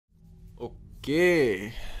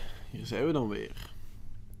Oké, hier zijn we dan weer.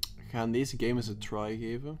 We gaan deze game eens een try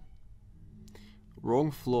geven.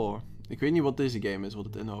 Wrong floor. Ik weet niet wat deze game is, wat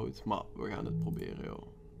het inhoudt, maar we gaan het proberen, joh.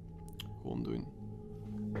 Gewoon doen.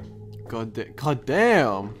 God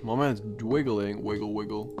damn! My man is wiggling. Wiggle,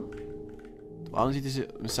 wiggle. Waarom ziet deze...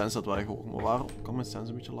 Mijn sens staat wel echt hoog, maar waarom kan mijn sens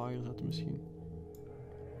een beetje lager zetten misschien?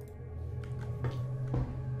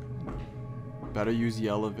 Better use the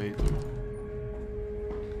elevator.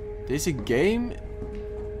 Deze game...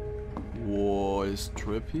 Wow, is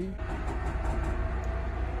trippy.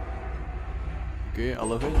 Oké,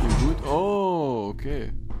 elevator, you good? Oh, oké.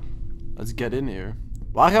 Let's get in here.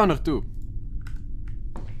 Waar gaan we naartoe?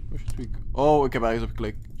 Oh, ik heb ergens op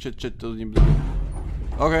geklikt. Shit, dat is niet bedoeld.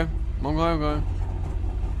 Oké, oké.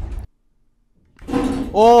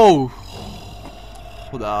 Oh!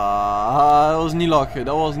 Dat was niet lachen,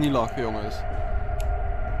 jongens.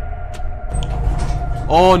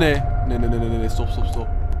 Oh nee. Nee, stop.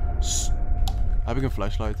 Heb ik een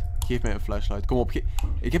flashlight? Geef mij een flashlight. Kom op,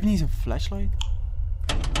 ik heb niet eens een flashlight.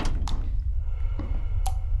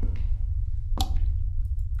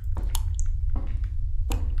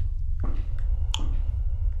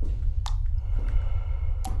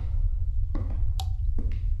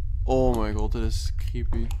 Oh mijn god, dit is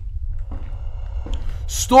creepy.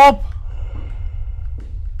 Stop!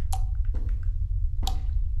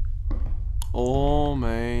 Oh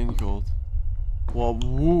mijn god. Wow,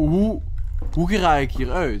 hoe geraak ik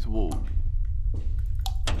hieruit? Wow.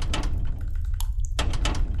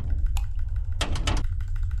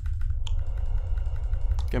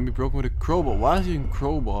 Can be broken with a crowbar. Waar is hier een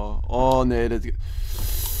crowbar? Oh nee, dit...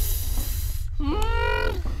 Een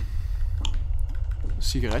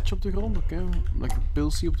sigaretje op de grond, oké. Lekker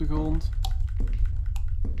pilsie op de grond.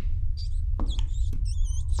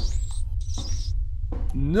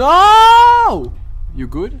 No!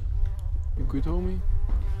 You good? You good, homie?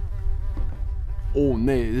 Oh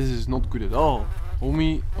nee, this is not good at all.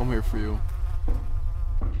 Homie, I'm here for you.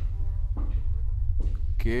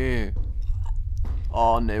 Oké.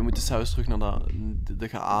 Oh nee, we moeten zelfs terug naar de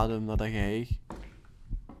geadem, naar dat geheig.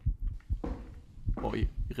 Oh,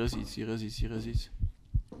 hier is iets.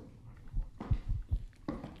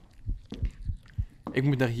 Ik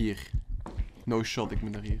moet naar hier. No shot, ik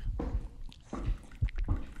moet naar hier.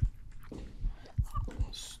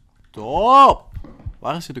 Stop!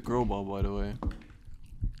 Waar is hier de crowbar, by the way?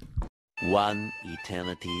 One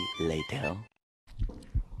eternity later.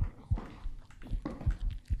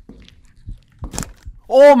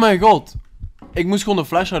 Oh mijn god! Ik moest gewoon de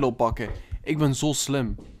flashlight oppakken. Ik ben zo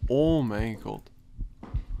slim. Oh mijn god.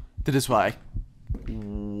 Dit is wel echt...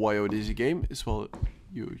 Wow, deze game is wel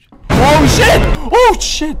huge. Oh shit! Oh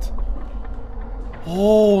shit!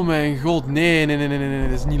 Oh mijn god, nee,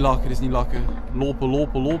 dit is niet lachen,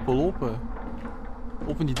 Lopen.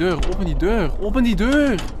 Open die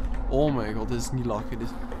deur! Oh mijn god, dit is niet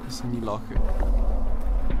lachen,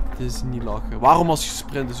 Waarom als je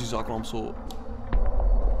sprint is je zaklamp zo...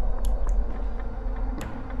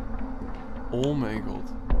 Oh mijn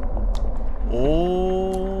god.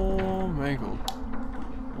 Oh mijn god,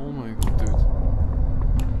 dude.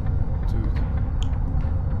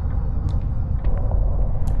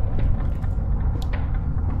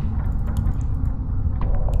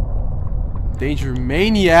 Danger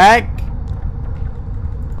maniac!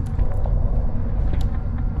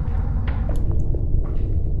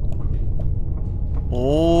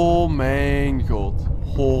 Oh mijn god.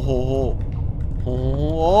 Ho.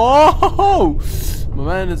 Oh! My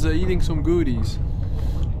man is eating some goodies.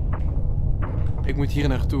 Ik moet hier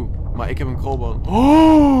naartoe. Maar ik heb een crowbar.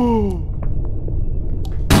 Oh!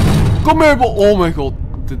 Kom hier! Oh mijn god.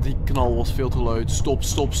 Die knal was veel te luid. Stop.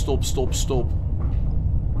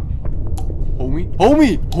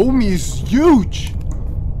 Homie is huge!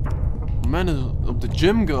 Man is op de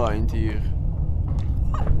gym grind hier.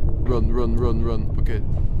 Run. Okay.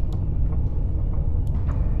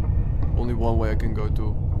 Only one way I can go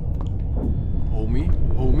to.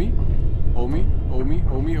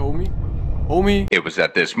 Homie. It was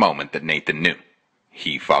at this moment that Nathan knew.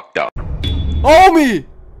 He fucked up. Homie!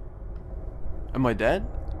 Am I dead?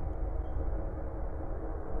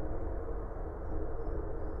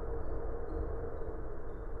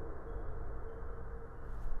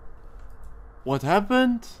 What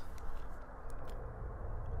happened?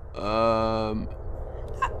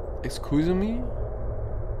 Excuse me?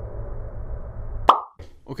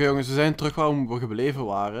 Oké, jongens, we zijn terug waar we gebleven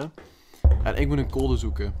waren. En ik moet een code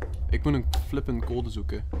zoeken. Ik moet een flippend code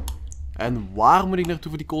zoeken. En waar moet ik naartoe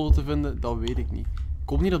voor die code te vinden? Dat weet ik niet. Ik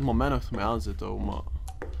hoop niet dat mijn man achter mij aan zit, oh, maar...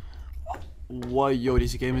 Wow, yo,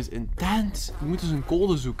 deze game is intens. Ik moet dus een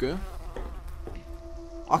code zoeken.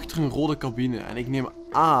 achter een rode cabine. En ik neem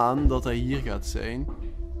aan dat hij hier gaat zijn.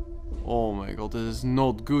 Oh my god, this is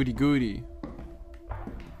not goody goody.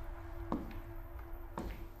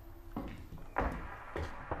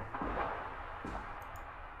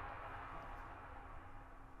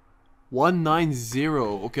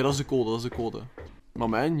 Oké, dat is de code, dat is de code. My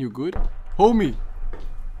man, you good? Homie!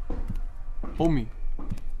 Homie.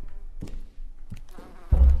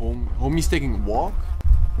 Homie's taking a walk?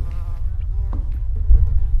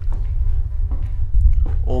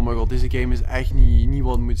 Oh my god, deze game is echt niet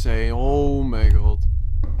wat het moet zijn. Oh my god.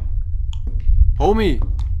 Homie!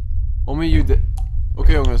 Homie, you did...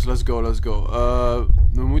 Oké jongens, let's go.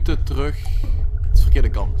 We moeten terug... Het is de verkeerde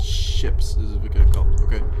kant. Chips, dit is de verkeerde kant.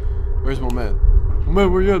 Oké. Where's my man? My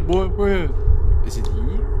man, where you at, boy? Where you at? Is it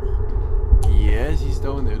here? Yes, he's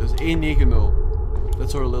down there. Dat is 190.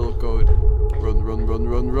 That's our little code.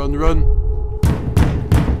 Run.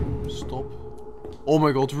 Stop. Oh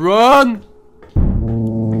my god, run!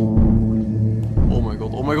 Oh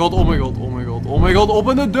my god,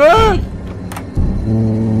 open de deur!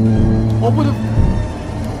 Open de...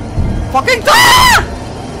 Fucking deur!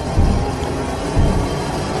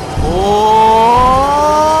 Oh!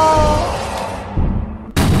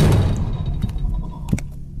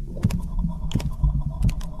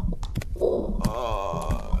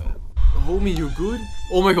 Homie, you good?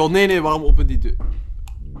 Oh my god, nee, waarom open die deur?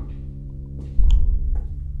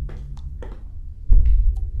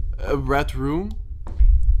 A red room?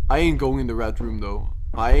 I ain't going in the red room though.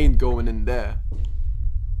 I ain't going in there.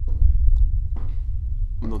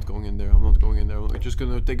 I'm not going in there. I'm just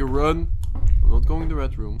gonna take a run. I'm not going in the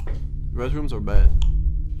red room. Red rooms are bad.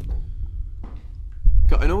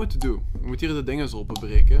 I know what to do. Ik moet hier de dinges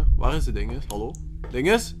openbreken. Waar is de dinges? Hallo?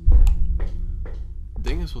 Dinges?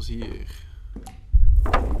 Dinges was hier.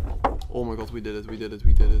 Oh my god, we did it.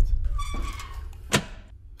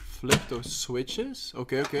 Flip those switches.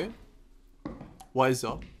 Okay. Why is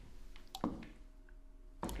that?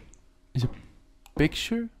 Is a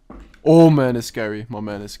picture? Oh man is scary. My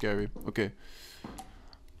man is scary. Oké.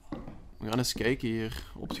 We gaan eens kijken hier.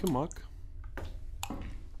 Op het gemak.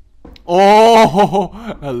 Oh,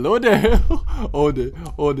 hello there. Oh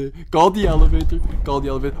nee. Call the elevator.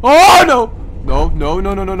 Oh no! No.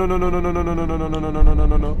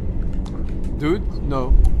 Dude,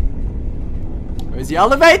 no. Where's the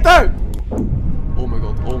elevator? Oh my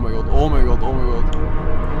god.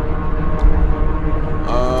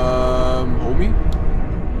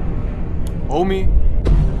 Homie.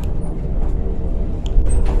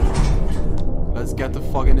 Let's get the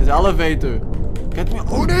fuck in this elevator. Get me.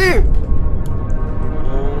 Oh nee!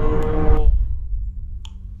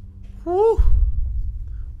 Oh.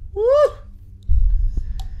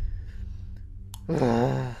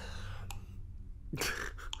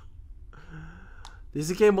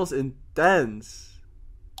 Deze game was intense.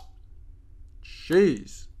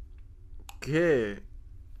 Jeez. Oké.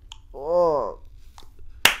 Oh.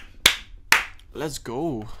 Let's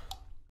go.